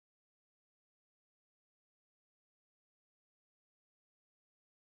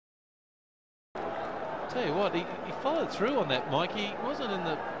Tell you what, he followed through on that, Mike. He wasn't in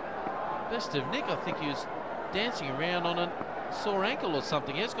the best of nick. I think he was dancing around on a sore ankle or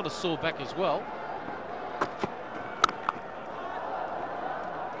something. He has got a sore back as well.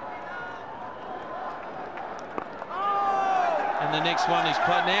 And the next one is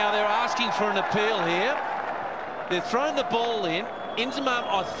played. Now they're asking for an appeal here. They're throwing the ball in. Inzamam,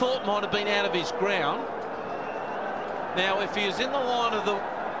 I thought, might have been out of his ground. Now, if he is in the line of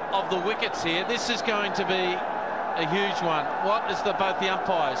the wickets here, this is going to be a huge one. What is both the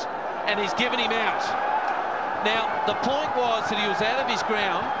umpires? And he's given him out. Now, the point was that he was out of his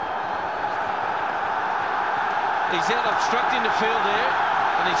ground. He's out obstructing the field there,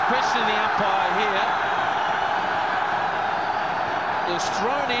 and he's questioning the umpire here. It was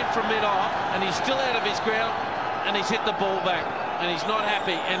thrown in from mid-off, and he's still out of his ground, and he's hit the ball back, and he's not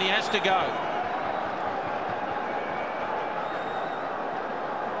happy, and he has to go.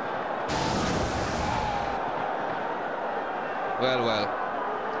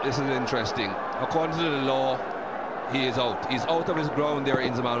 Well, this is interesting. According to the law, he is out. He's out of his ground there,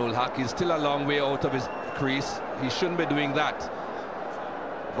 Inzamam-ul-Haq. He's still a long way out of his crease. He shouldn't be doing that.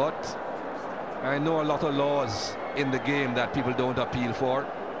 But I know a lot of laws in the game that people don't appeal for.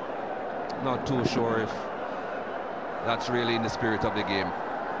 Not too sure if that's really in the spirit of the game.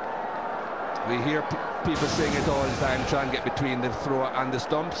 We hear people saying it all the time, try and get between the thrower and the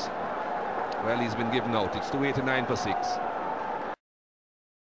stumps. Well, he's been given out. It's 289 for 6.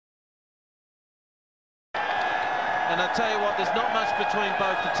 And I tell you what, there's not much between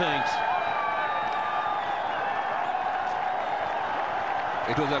both the teams.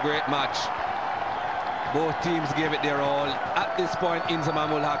 It was a great match. Both teams gave it their all. At this point,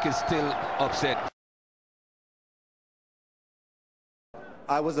 Inzamam-ul-Haq is still upset.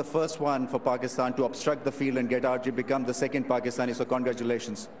 I was the first one for Pakistan to obstruct the field and get out. You become the second Pakistani, so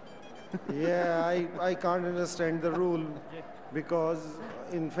congratulations. Yeah, I can't understand the rule, because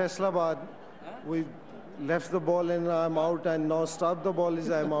in Faisalabad, we left the ball and I'm out, and now stop the ball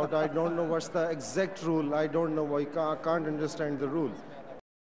is I'm out. I don't know what's the exact rule. I don't know. I can't understand the rule.